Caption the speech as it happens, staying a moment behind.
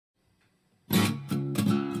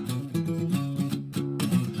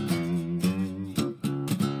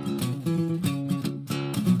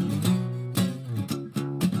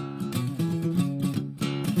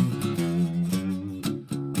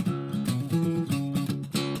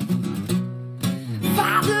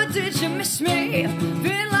did you miss me?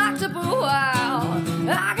 Been locked up a while.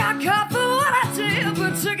 I got caught for what I did,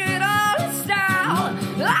 but took it all in style.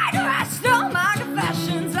 Like the rest of my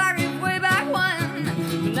confessions I gave way back when.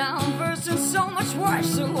 But now I'm bursting so much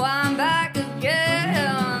worse, so I'm back again.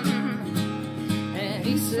 And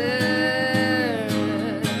he said,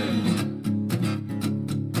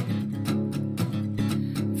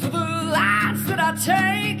 for the lies that I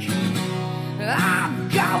take, I'm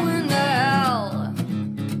going to hell.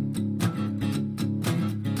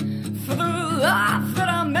 For the love that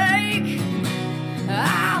I make,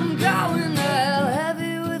 I'm going to hell.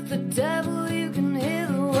 Heavy with the devil, you can hear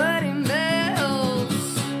the wedding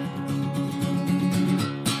bells.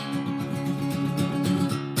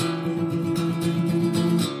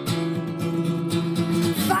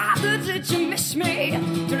 Father, did you miss me?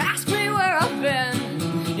 Don't ask me where I've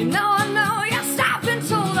been. You know I know, yes, I've been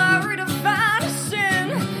told I redefined a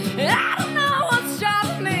sin. I don't know what's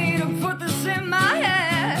stopping me to put this in my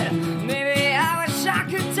head. Maybe I wish I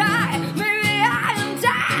could die. Maybe I am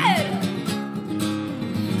dead.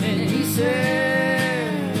 And he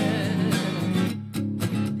said,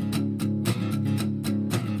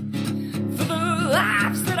 for the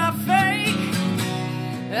lives that I fake,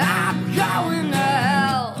 I'm going to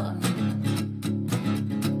hell.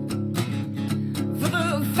 For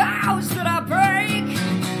the vows that I break,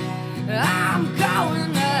 I'm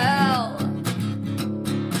going to hell.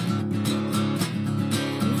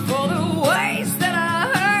 For the ways that I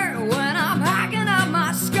hurt when I'm hacking up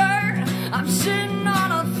my skirt, I'm sitting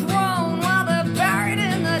on a throne while they're buried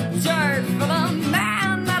in the dirt. For the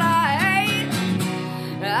man that I hate,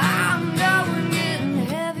 I'm going getting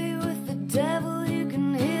heavy with the devil. You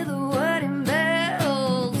can hear the wedding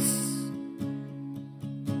bells.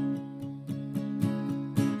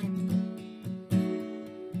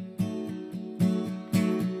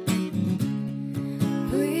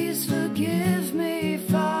 Please forgive me,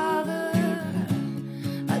 Father.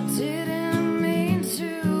 I didn't mean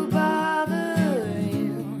to bother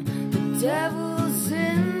you. The devil's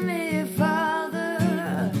in me,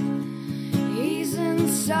 Father. He's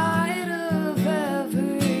inside of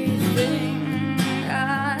everything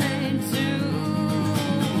I do.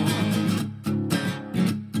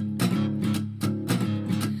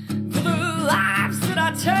 For the lives that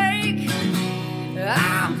I take,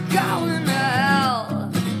 I'm going to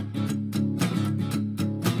hell.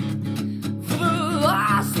 For the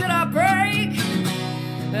laws that I break,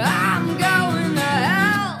 I'm going to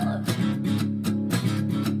hell.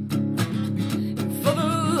 For the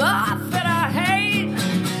love that I hate,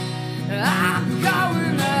 I'm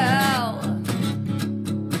going to hell.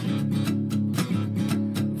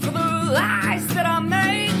 For the lies that I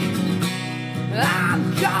make, I'm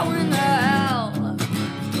going to hell.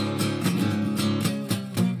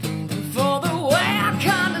 For the way I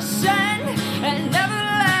condescend and never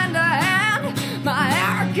lend a hand, my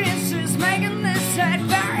arrogance is making this head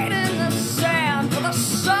buried in the sand. For the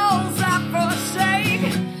souls I forsake,